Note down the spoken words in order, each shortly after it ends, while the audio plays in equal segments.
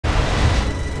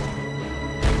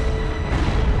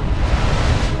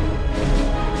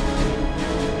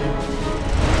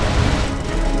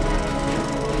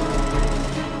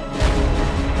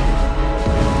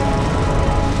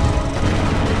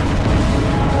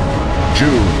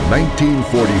June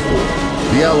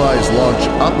 1944, the Allies launch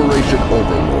Operation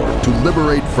Overlord to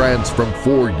liberate France from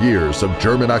 4 years of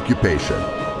German occupation.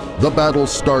 The battle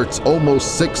starts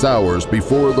almost 6 hours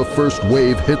before the first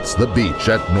wave hits the beach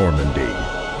at Normandy.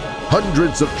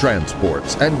 Hundreds of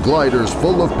transports and gliders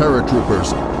full of paratroopers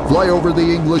fly over the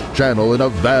English Channel in a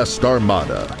vast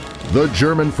armada. The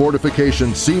German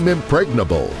fortifications seem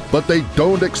impregnable, but they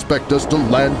don't expect us to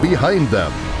land behind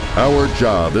them. Our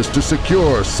job is to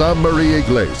secure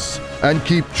Marie-Egliese and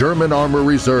keep German armor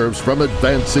reserves from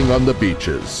advancing on the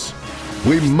beaches.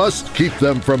 We must keep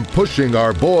them from pushing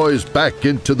our boys back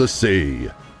into the sea.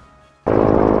 The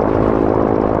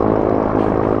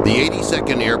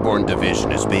 82nd Airborne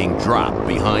Division is being dropped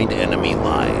behind enemy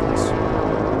lines.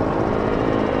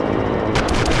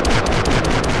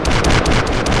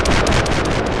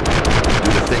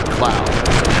 Due to thick clouds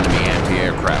and enemy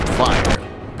anti-aircraft fire,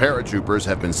 paratroopers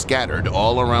have been scattered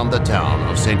all around the town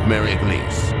of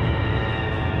Marie-Egliese.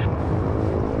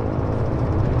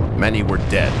 Many were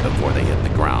dead before they hit the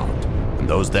ground, and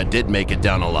those that did make it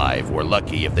down alive were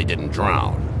lucky if they didn't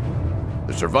drown.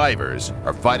 The survivors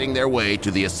are fighting their way to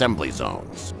the assembly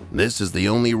zones. This is the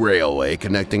only railway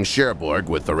connecting Cherbourg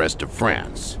with the rest of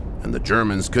France, and the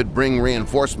Germans could bring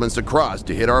reinforcements across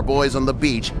to hit our boys on the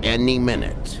beach any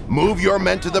minute. Move your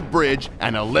men to the bridge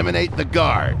and eliminate the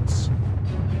guards.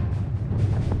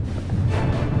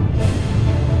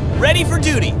 Ready for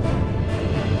duty.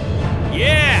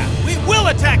 Yeah, we will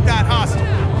attack that hostile.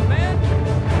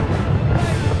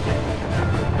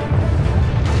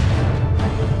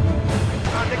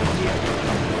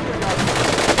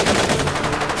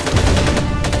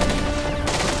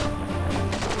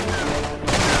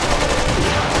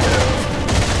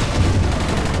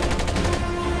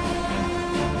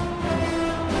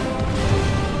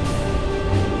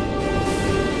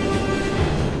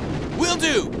 Will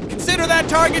do. Consider that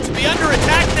target to be under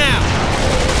attack now.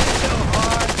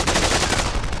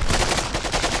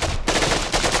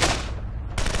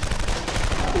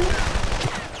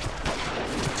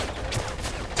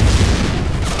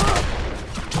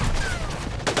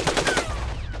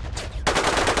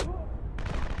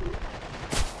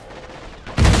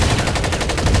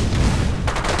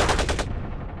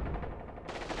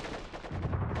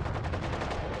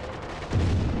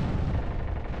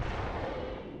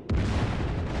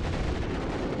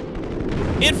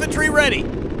 Infantry ready!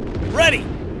 Ready!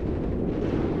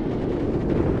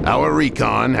 Our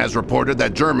recon has reported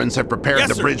that Germans have prepared Yes,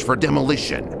 the sir. bridge for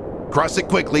demolition. Cross it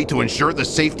quickly to ensure the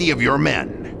safety of your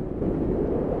men.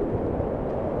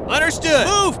 Understood!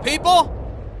 Move, people!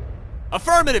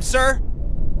 Affirmative, sir.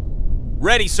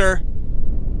 Ready, sir.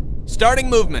 Starting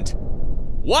movement.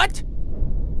 What?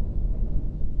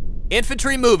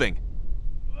 Infantry moving.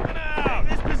 Looking out!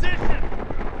 This position!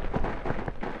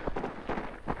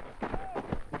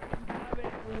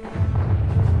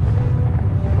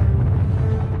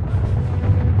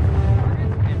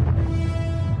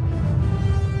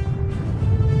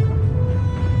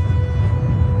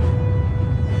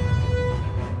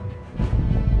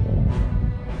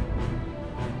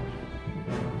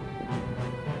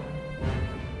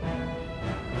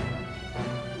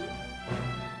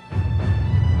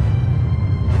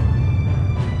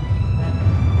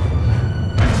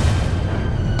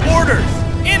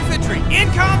 In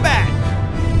combat!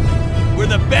 We're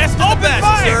the best of the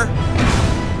best, sir!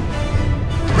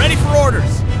 Ready for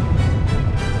orders!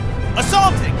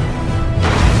 Assaulting!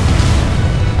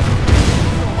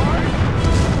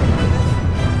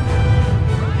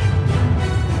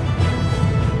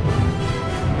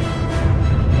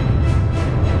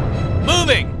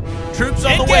 Moving! Troops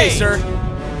on the way, sir!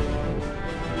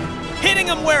 Hitting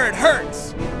them where it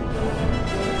hurts!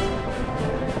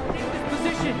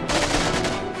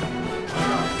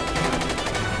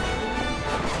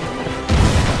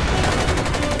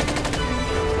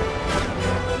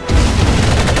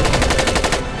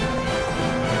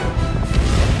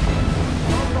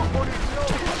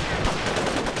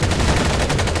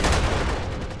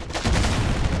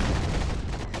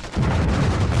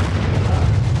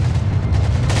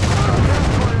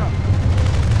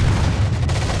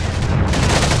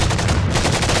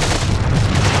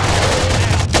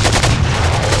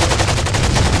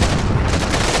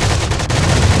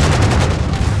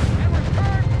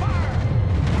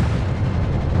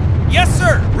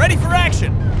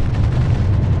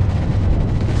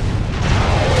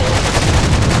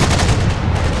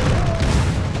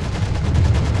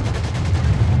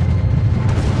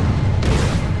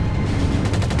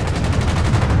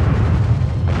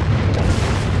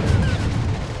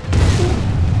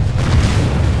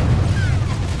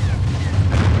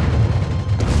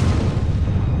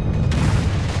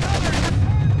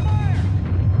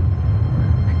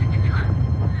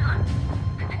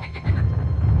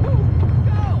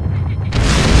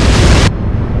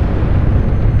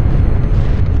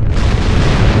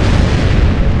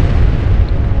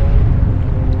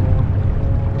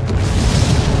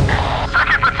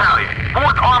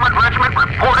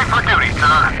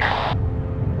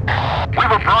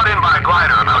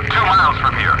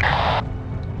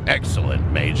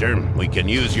 can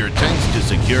use your tanks to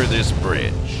secure this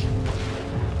bridge.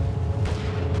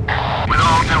 With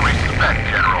all due respect,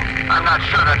 General, I'm not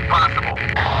sure that's possible.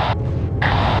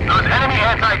 Those enemy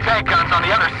anti-tank guns on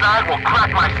the other side will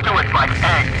crack my stewards like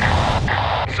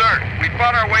eggs. Sir, we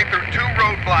fought our way through 2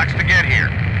 roadblocks to get here.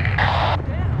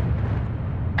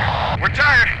 We're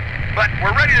tired, but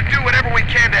we're ready to do whatever we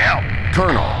can to help.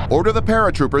 Colonel, order the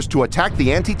paratroopers to attack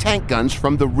the anti-tank guns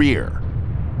from the rear.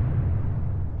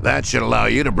 That should allow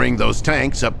you to bring those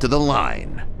tanks up to the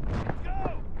line.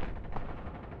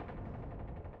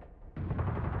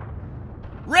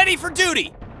 Ready for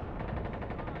duty!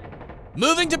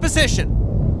 Moving to position.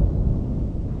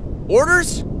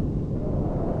 Orders?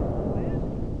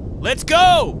 Let's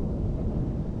go!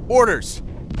 Orders.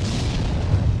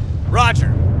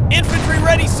 Roger. Infantry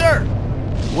ready, sir!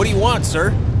 What do you want,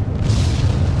 sir?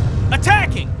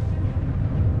 Attacking!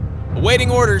 Awaiting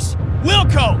orders.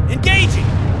 Wilco, engaging!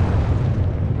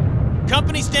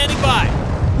 Company standing by.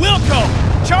 Wilco,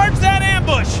 charge that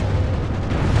ambush!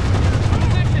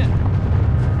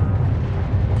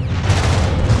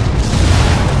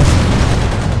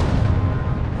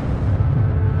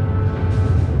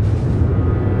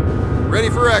 Ready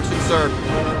for action, sir.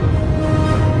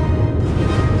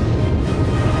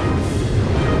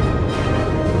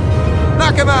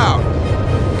 Knock him out!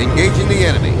 Engaging the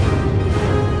enemy.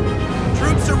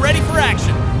 Troops are ready for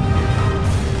action.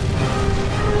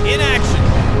 In action.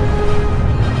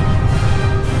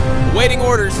 Awaiting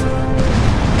orders.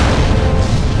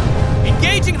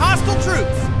 Engaging hostile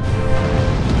troops.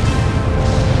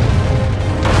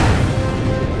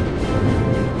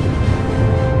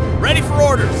 Ready for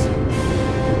orders.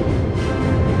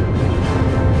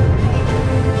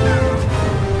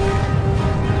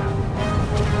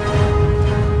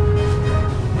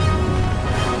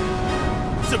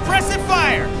 Suppressive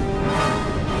fire!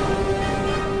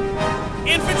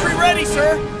 Infantry ready,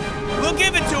 sir! We'll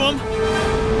give it to them!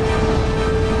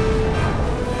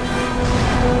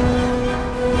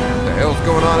 What the hell's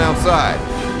going on outside?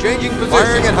 Changing position.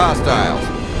 Firing at hostiles.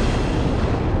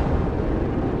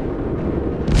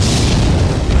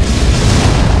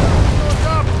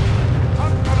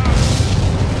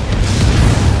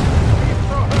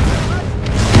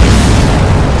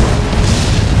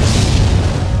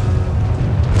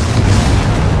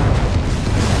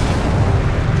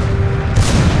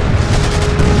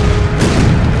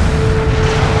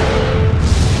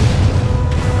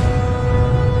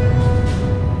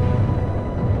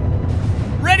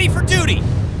 Ready for duty!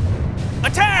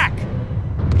 Attack!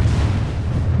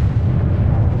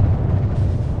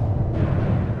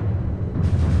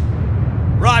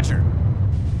 Roger.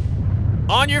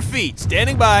 On your feet,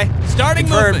 standing by, starting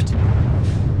movement.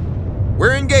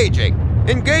 We're engaging.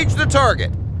 Engage the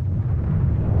target.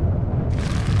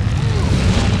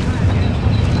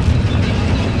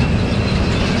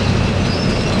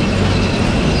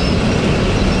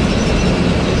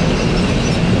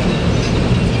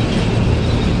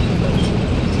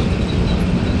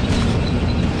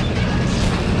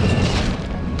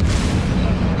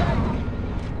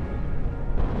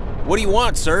 What do you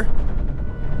want, sir?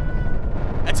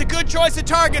 That's a good choice of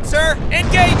target, sir.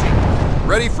 Engaging!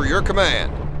 Ready for your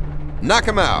command. Knock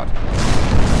him out.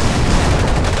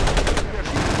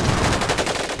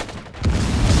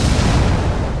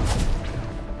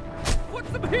 Put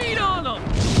some heat on them!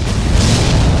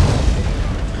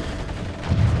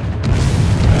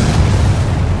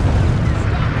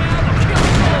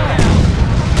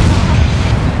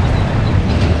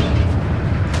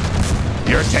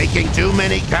 You're taking too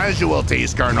many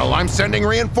casualties, Colonel. I'm sending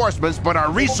reinforcements, but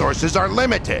our resources are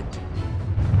limited.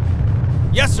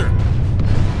 Yes, sir.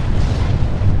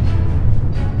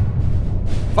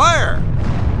 Fire!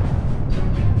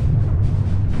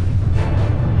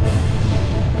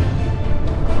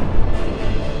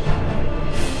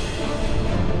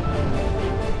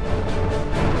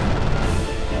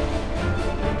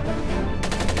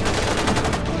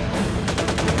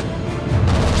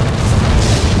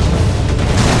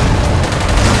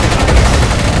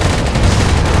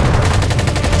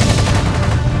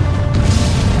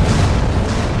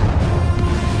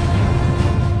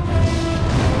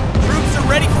 Troops are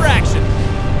ready for action.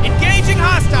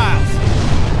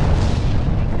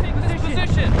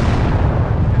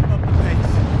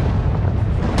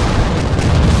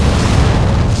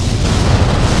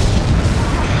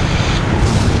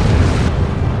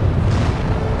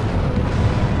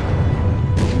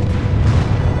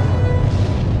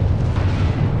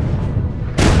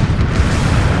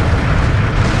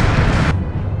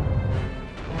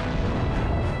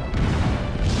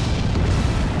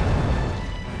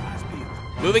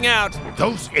 out.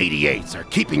 Those 88s are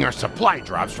keeping our supply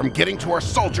drops from getting to our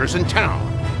soldiers in town.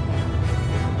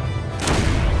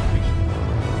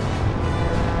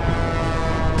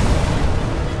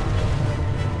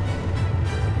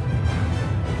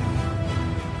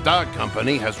 Dog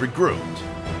Company has regrouped.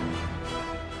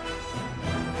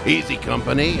 Easy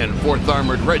Company and 4th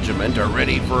Armored Regiment are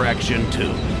ready for action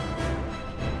too.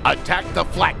 Attack the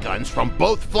flak guns from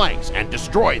both flanks and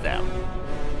destroy them.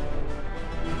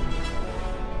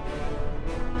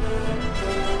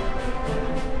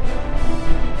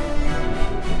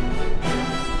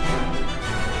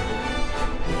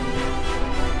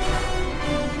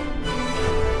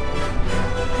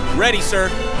 Ready, sir.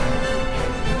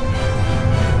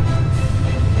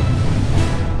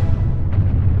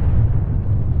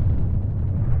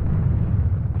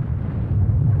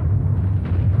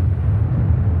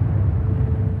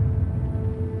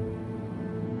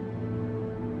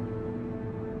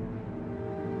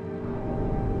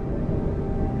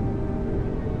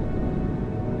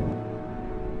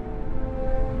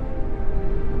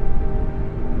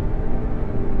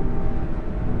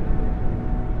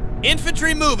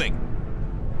 Infantry moving.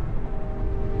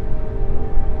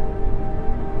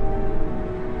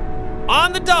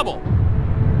 On the double.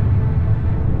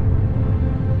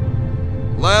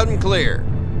 Loud and clear.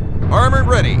 Armor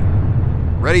ready.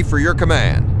 Ready for your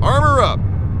command. Armor up.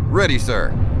 Ready,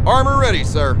 sir. Armor ready,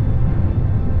 sir.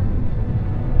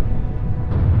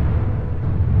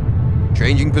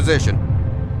 Changing position.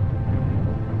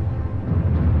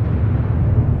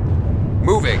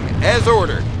 Moving as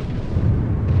ordered.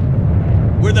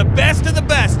 We're the best of the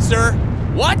best, sir.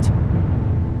 What?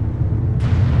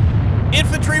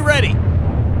 Infantry ready.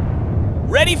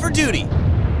 Ready for duty.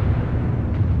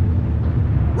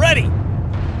 Ready.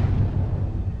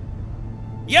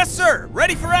 Yes, sir.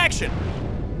 Ready for action.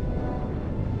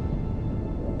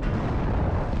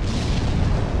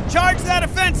 Charge that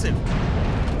offensive.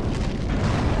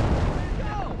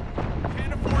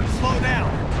 Can't afford to slow down.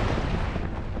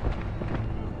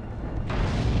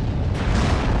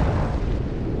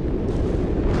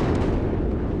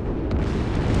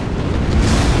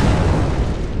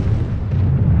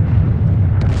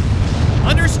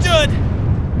 Understood.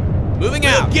 Moving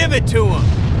out. Give it to him.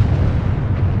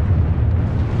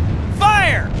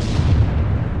 Fire!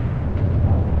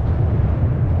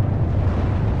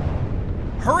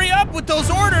 Hurry up with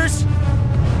those orders!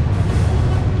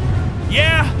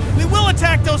 Yeah, we will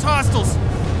attack those hostiles!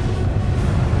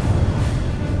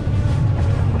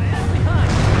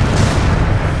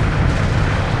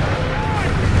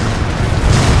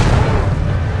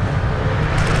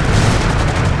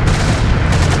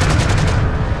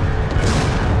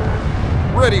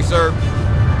 Ready, sir.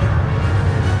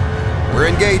 We're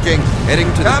engaging, heading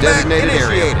to the designated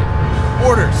area.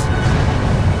 Orders.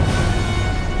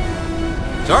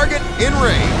 Target in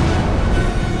range.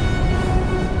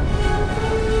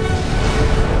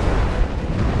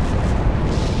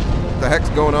 What the heck's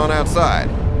going on outside?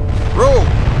 Roll!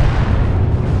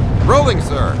 Rolling,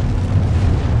 sir.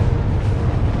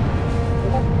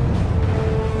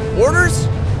 Orders?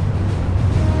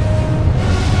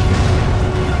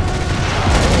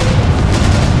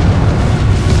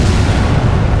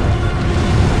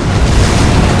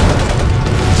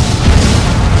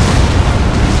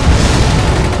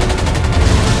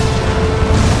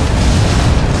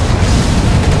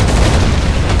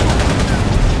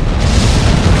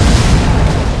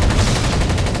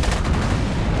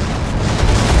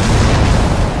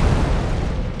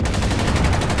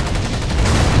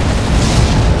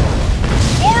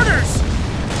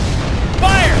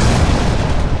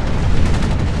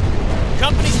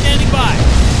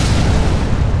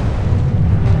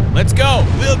 Let's go.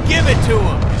 We'll give it to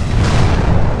him.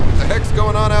 What the heck's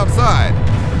going on outside?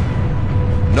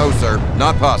 No, sir.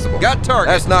 Not possible. Got target.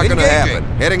 That's not going to happen.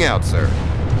 Heading out, sir.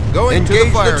 Going to the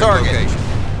firing target.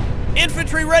 Location.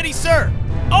 Infantry ready, sir.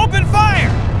 Open fire!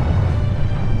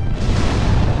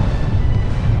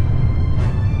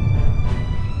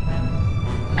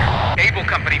 Able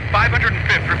Company,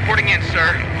 505th reporting in,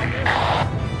 sir.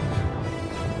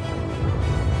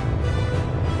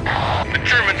 The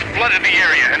Germans flooded the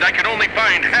area, and I could only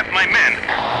find half my men.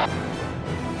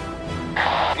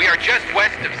 We are just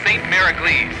west of St.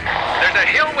 Marie-Egliese. There's a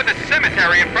hill with a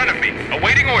cemetery in front of me,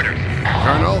 awaiting orders.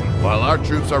 Colonel, while our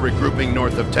troops are regrouping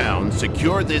north of town,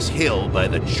 secure this hill by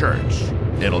the church.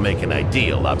 It'll make an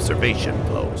ideal observation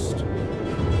post.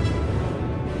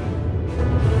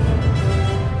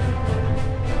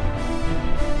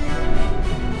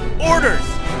 Orders!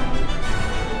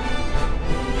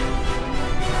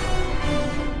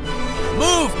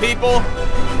 Move, people!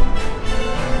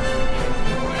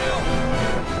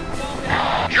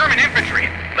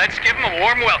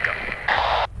 warm welcome.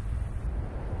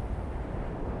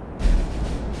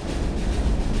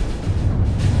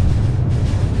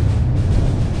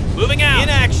 Moving out. In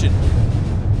action.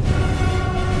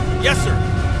 Yes, sir.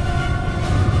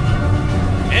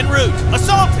 En route.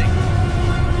 Assaulting.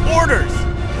 Orders.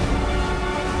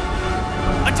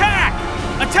 Attack!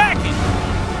 Attacking!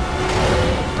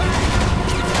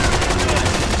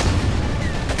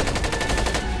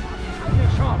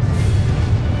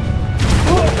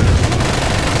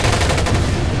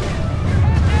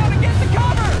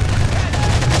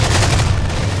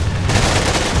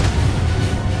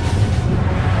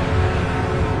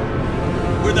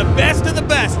 We're the best of the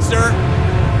best, sir.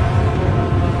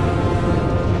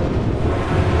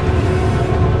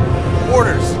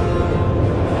 Orders.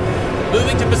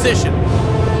 Moving to position.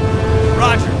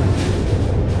 Roger.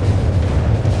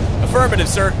 Affirmative,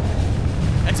 sir.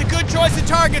 That's a good choice of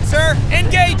target, sir.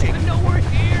 Engaging. I know we're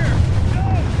here.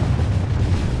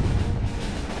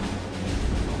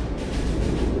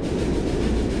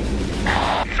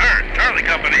 Sir, Charlie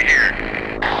Company here.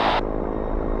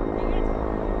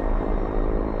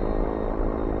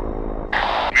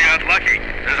 We got lucky.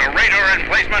 There's a radar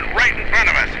emplacement right in front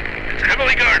of us. It's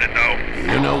heavily guarded, though.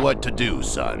 You know what to do,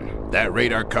 son. That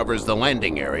radar covers the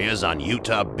landing areas on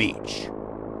Utah Beach.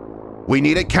 We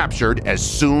need it captured as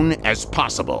soon as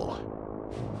possible.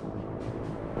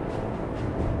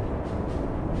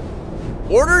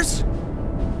 Orders?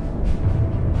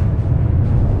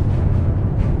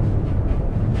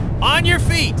 On your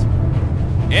feet.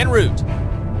 En route.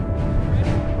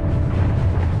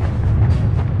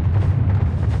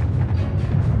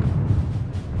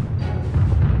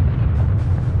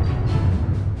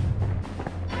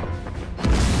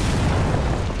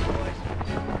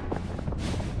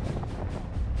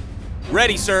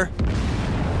 Ready, sir.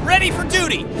 Ready for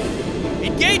duty.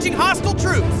 Engaging hostile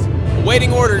troops.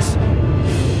 Awaiting orders.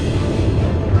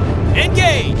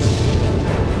 Engage.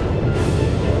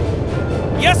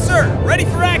 Yes, sir. Ready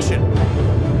for action.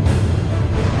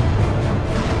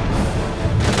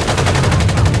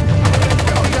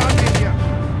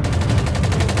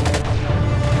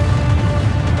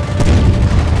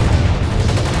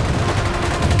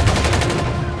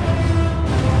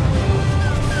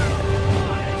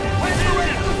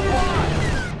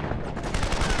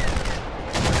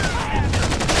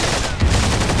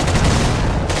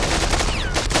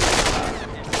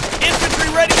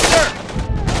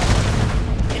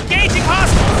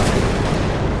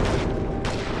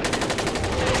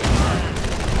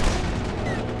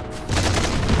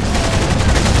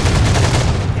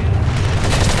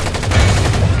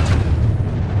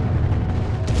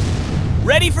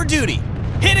 Ready for duty.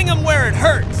 Hitting them where it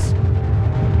hurts.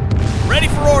 Ready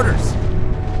for orders.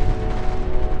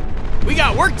 We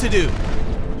got work to do.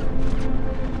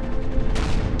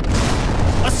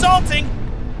 Assaulting.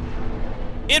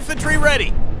 Infantry ready.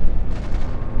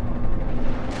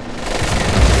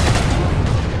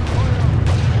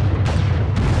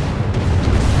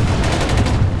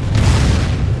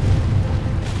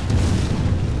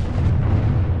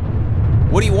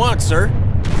 What do you want, sir?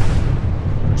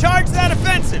 Charge that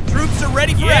offensive! Troops are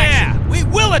ready for action! We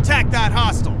will attack that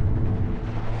hostile!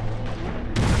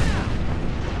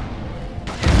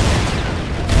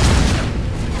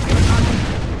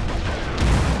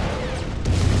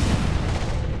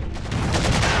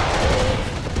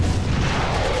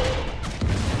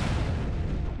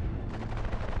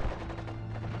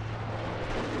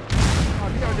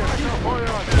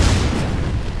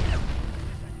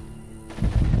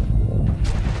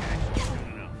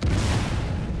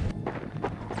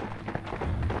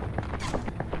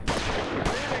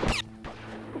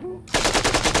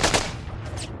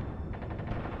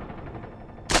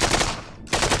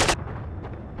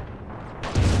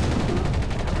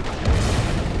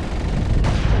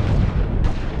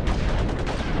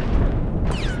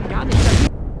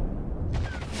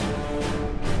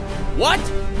 What?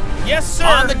 Yes, sir.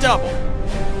 On the double.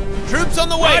 Troops on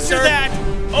the way, sir. Roger that.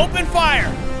 Open fire.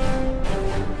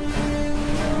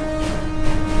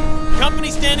 Company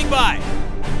standing by.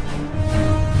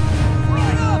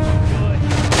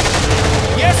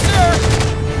 Yes, sir.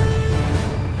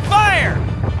 Fire.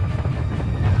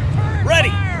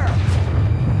 Ready.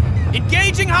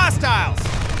 Engaging hostiles.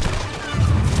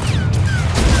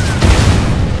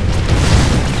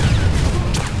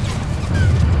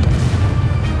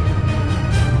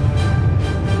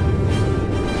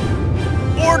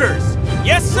 Orders!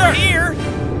 Yes, sir! We're here!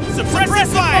 Suppressive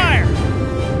fire!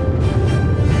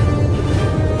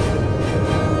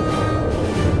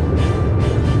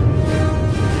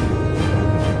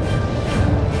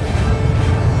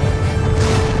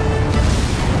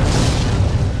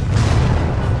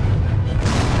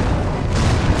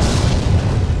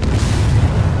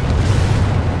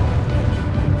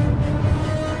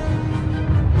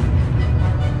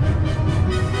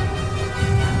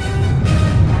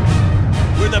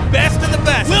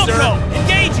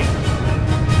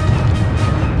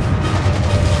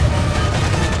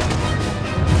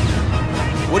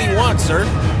 What do you want, sir?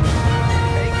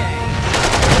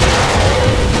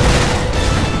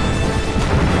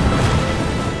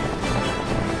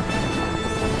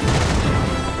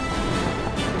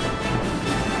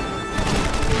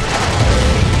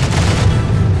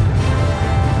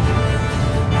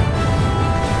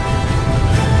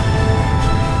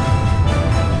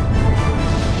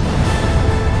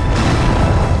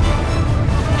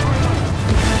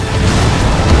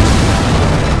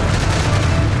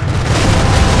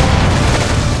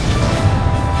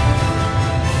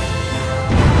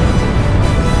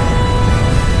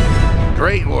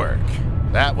 Great work.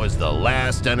 That was the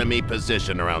last enemy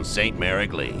position around St.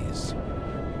 Marie-Egliese.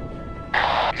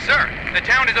 Sir, the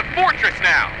town is a fortress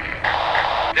now.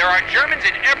 There are Germans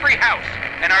in every house,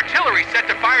 and artillery set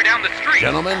to fire down the street.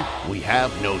 Gentlemen, we have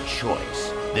no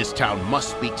choice. This town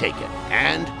must be taken,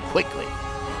 and quickly.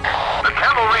 The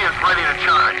cavalry is ready to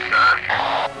charge, sir.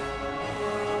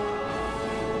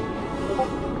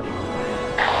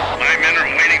 My men are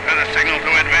waiting for the signal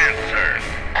to advance, sir.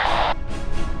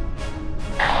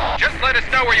 Just let us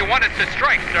know where you want us to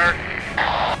strike, sir.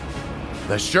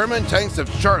 The Sherman Tanks of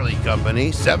Charlie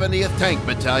Company, 70th Tank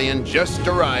Battalion, just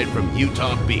arrived from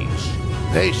Utah Beach.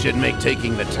 They should make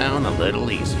taking the town a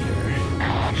little easier.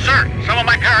 Sir, some of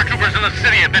my paratroopers in the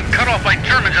city have been cut off by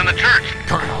Germans in the church.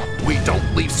 Colonel, we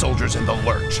don't leave soldiers in the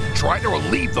lurch. Try to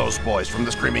relieve those boys from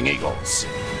the Screaming Eagles.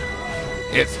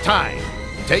 It's time.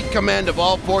 Take command of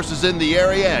all forces in the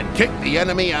area and kick the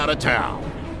enemy out of town.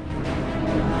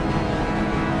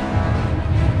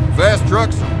 Fast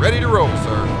trucks ready to roll,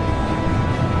 sir.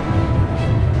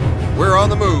 We're on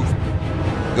the move.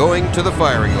 Going to the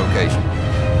firing location.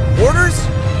 Orders?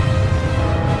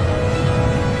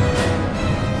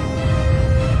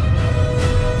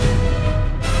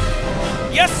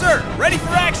 Yes, sir! Ready for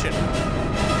action!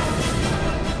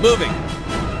 Moving.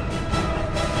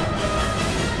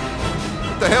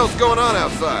 What the hell's going on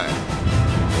outside?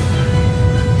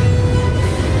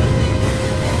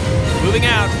 Moving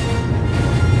out.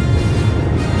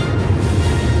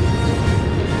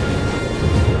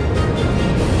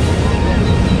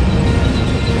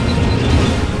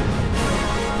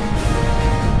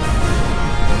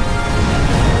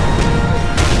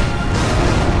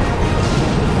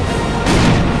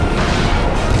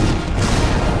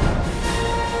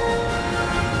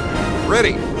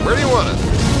 Ready. Where do you want us?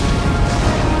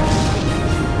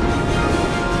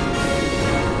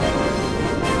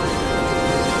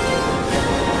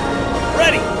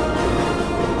 Ready!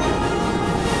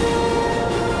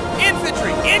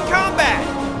 Infantry, in combat!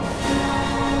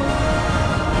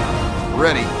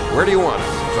 Ready. Where do you want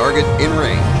us? Target in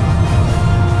range.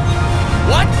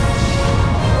 What?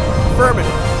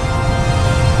 Affirmative.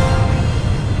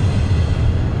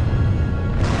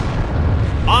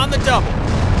 On the double.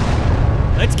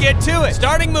 Let's get to it.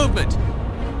 Starting movement.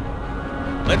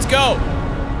 Let's go.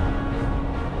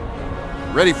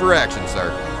 Ready for action, sir.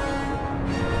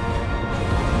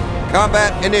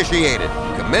 Combat initiated.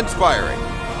 Commence firing.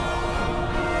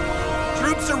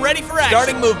 Troops are ready for action.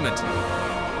 Starting movement.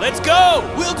 Let's go.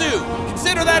 Will do.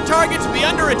 Consider that target to be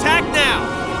under attack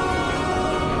now.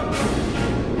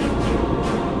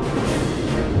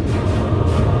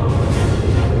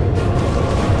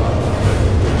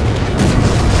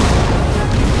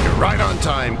 Right on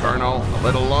time, Colonel. A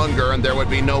little longer and there would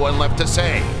be no one left to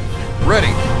save. Ready.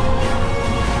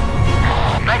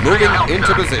 Thanks for Moving your help, into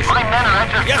sir. position. My men are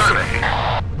at your Yes, service.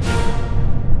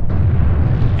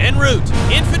 En route.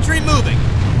 Infantry moving.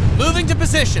 Moving to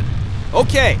position.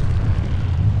 Okay.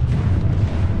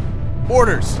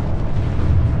 Orders.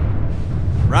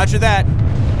 Roger that.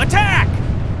 Attack!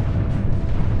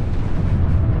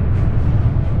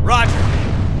 Roger.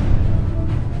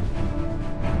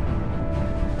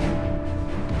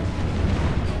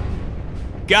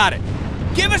 Got it.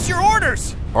 Give us your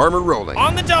orders! Armor rolling.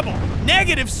 On the double.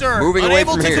 Negative, sir. Moving away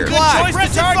Unable from to here. comply. Good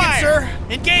choice to target, sir.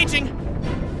 Engaging.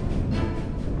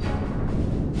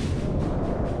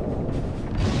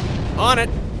 On it.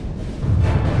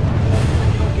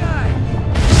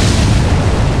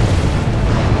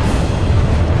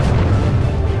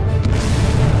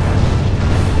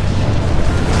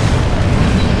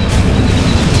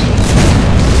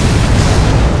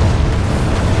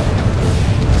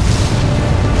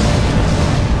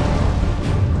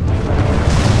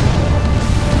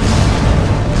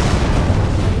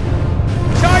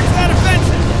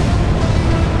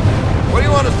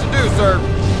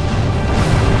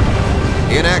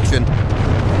 In action.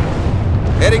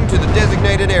 Heading to the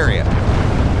designated area.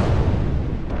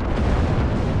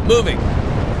 Moving.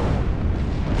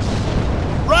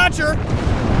 Roger!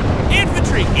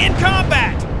 Infantry, in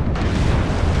combat!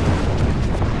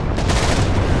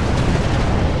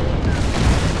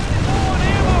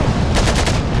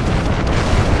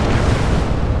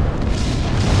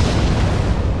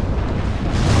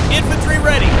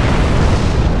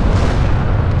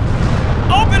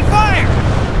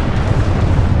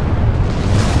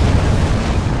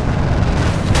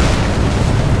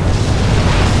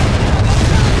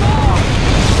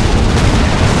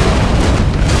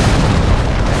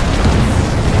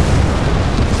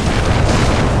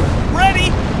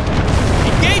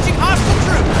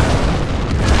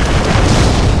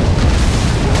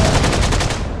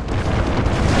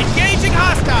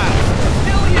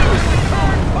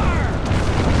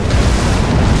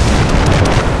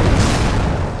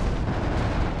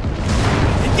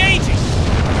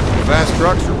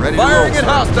 Ready firing at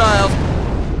hostiles.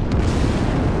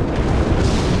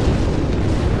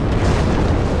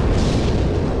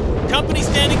 Company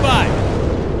standing by.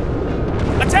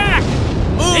 Attack!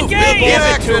 Move! Engage! Give it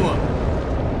action. to 'em.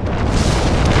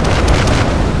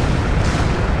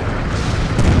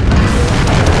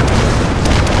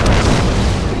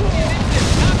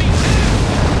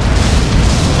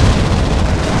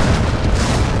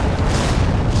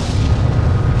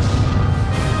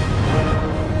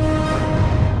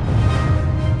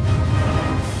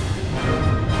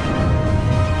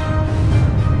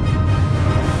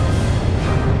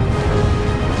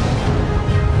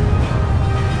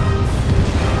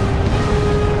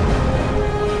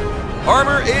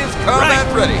 Armor is combat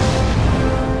ready.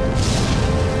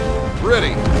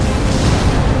 Ready.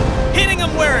 Hitting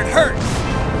them where it hurts.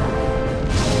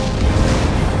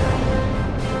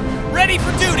 Ready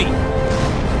for duty.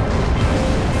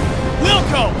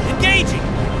 Wilco, engaging.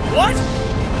 What?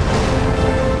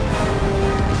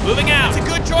 Moving out. It's a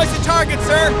good choice of target,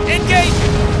 sir.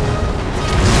 Engaging.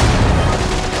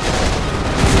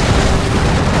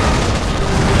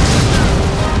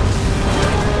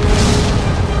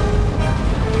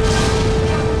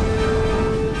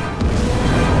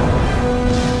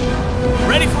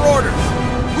 Ready for orders.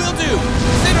 Will do.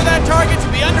 Consider that target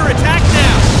to be under attack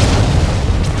now.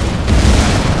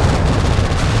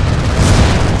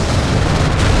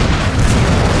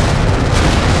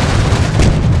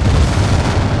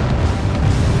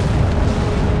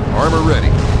 Armor ready.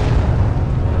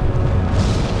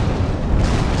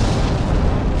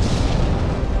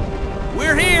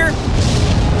 We're here.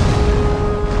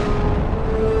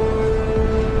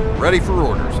 Ready for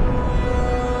orders.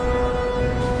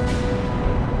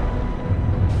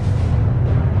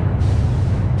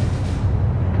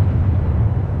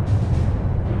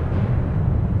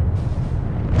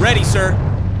 Ready, sir.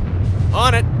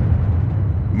 On it.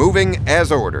 Moving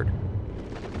as ordered.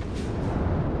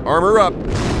 Armor up.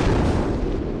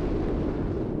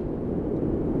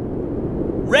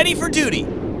 Ready for duty.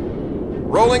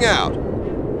 Rolling out.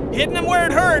 Hitting them where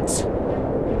it hurts.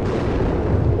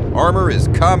 Armor is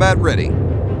combat ready.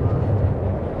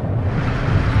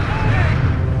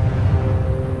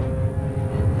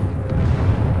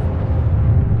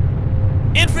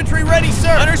 Infantry ready, sir.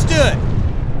 Understood.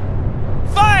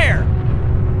 Fire!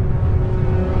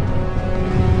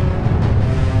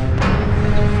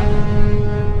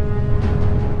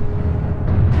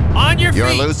 On your feet.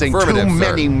 You're losing too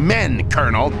many men,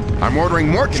 Colonel. I'm ordering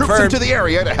more troops Confirmed. into the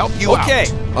area to help you Okay.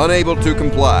 out. Unable to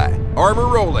comply. Armor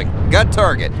rolling. Got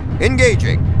target.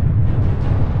 Engaging.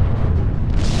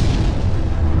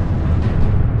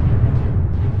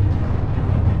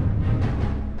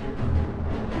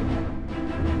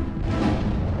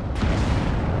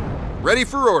 Ready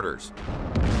for orders.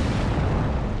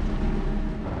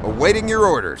 Awaiting your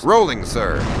orders. Rolling,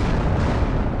 sir.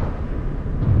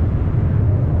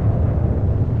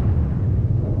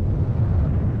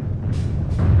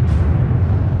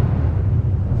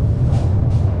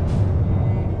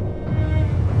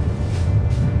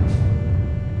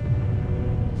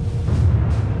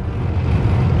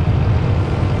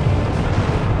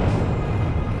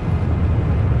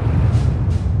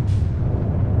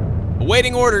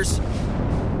 Awaiting orders.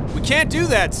 We can't do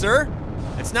that, sir.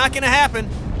 It's not gonna happen.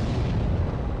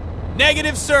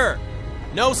 Negative, sir.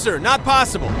 No, sir, not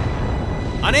possible.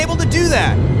 Unable to do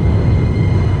that.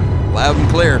 Loud and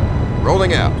clear.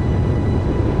 Rolling out.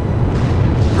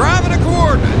 Driving to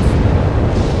coordinates.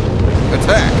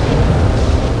 Attack.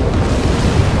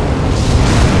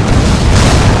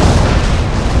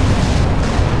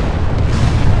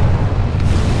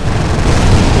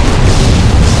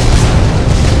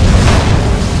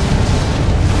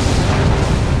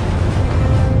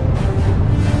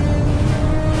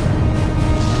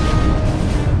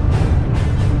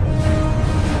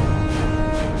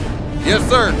 Yes,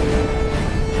 sir.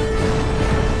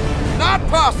 Not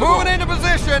possible. Moving into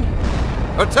position.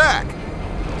 Attack.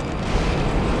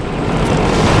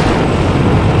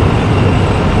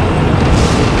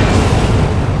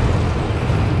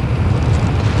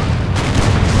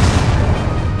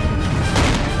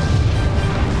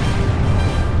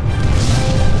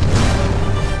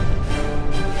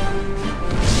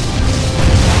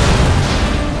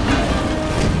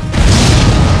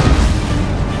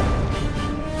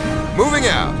 Moving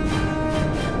out.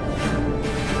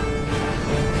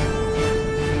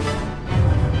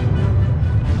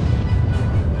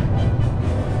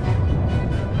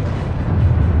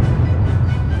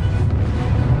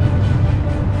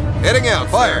 Heading out.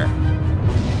 Fire.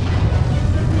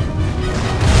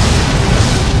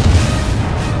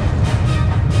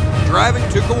 Driving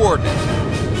to coordinates.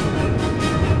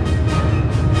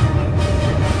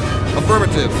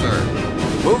 Affirmative,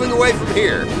 sir. Moving away from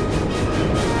here.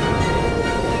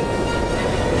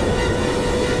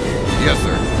 Yes,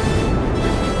 sir.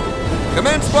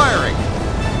 Commence firing.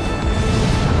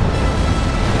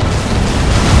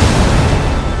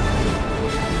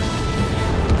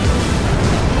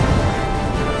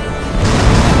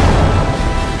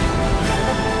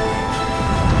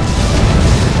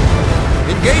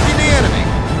 Engaging the enemy.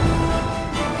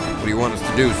 What do you want us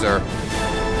to do, sir?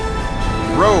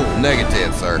 Roll.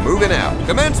 Negative, sir. Moving out.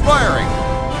 Commence firing.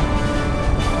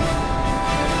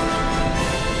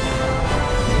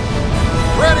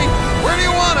 Ready. Where do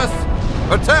you want us?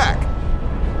 Attack.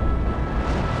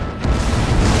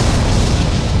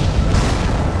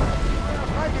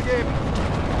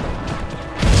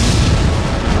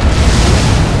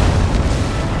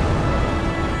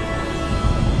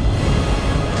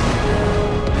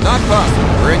 Not possible.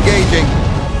 We're engaging.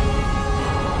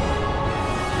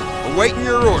 Awaiting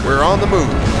your order. We're on the move.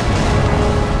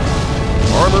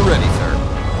 Armor ready, sir.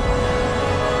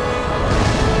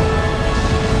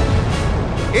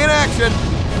 In action.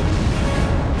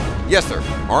 Yes, sir.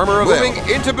 Armor available.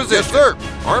 Moving into position. Yes, sir.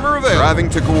 Armor available. Driving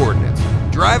to coordinates.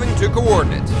 Driving to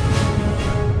coordinates.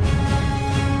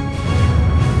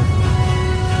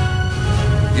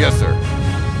 Yes, sir.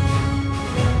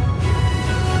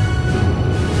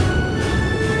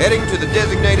 Heading to the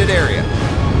designated area.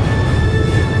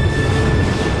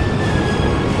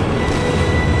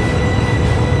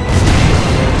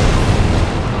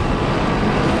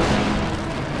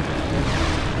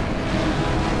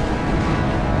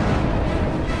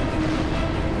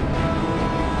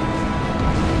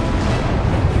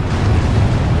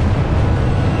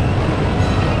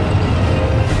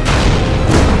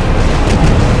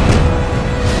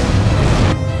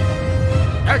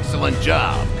 Excellent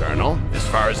job, Colonel. As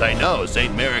far as I know,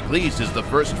 St. Marie-Egliese is the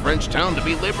first French town to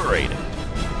be liberated.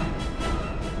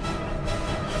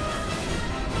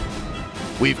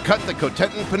 We've cut the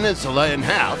Cotentin Peninsula in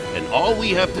half, and all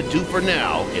we have to do for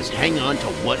now is hang on to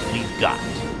what we've got.